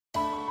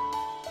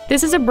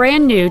This is a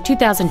brand new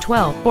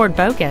 2012 Ford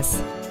Focus.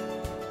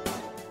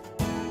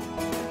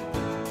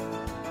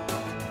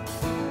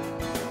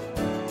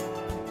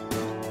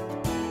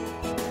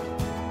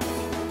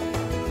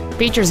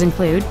 Features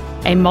include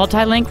a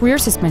multi-link rear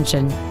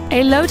suspension,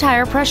 a low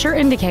tire pressure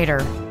indicator,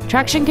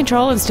 traction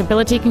control and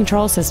stability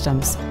control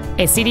systems,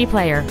 a CD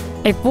player,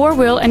 a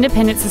four-wheel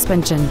independent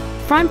suspension,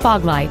 front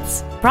fog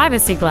lights,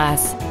 privacy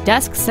glass,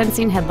 dusk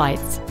sensing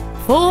headlights,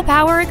 full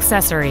power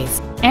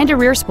accessories, and a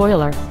rear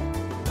spoiler.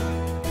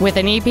 With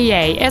an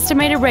EPA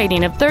estimated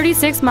rating of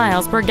 36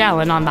 miles per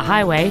gallon on the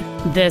highway,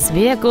 this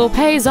vehicle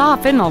pays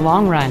off in the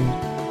long run.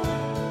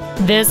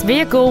 This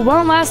vehicle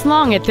won't last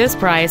long at this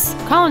price.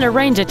 Call and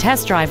arrange a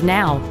test drive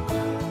now.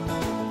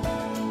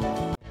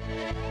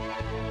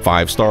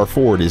 Five Star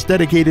Ford is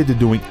dedicated to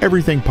doing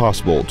everything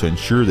possible to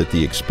ensure that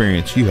the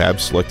experience you have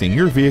selecting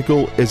your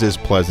vehicle is as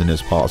pleasant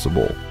as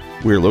possible.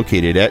 We're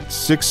located at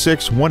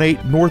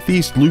 6618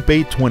 Northeast Loop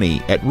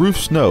 820 at Roof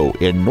Snow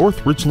in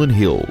North Richland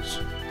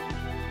Hills.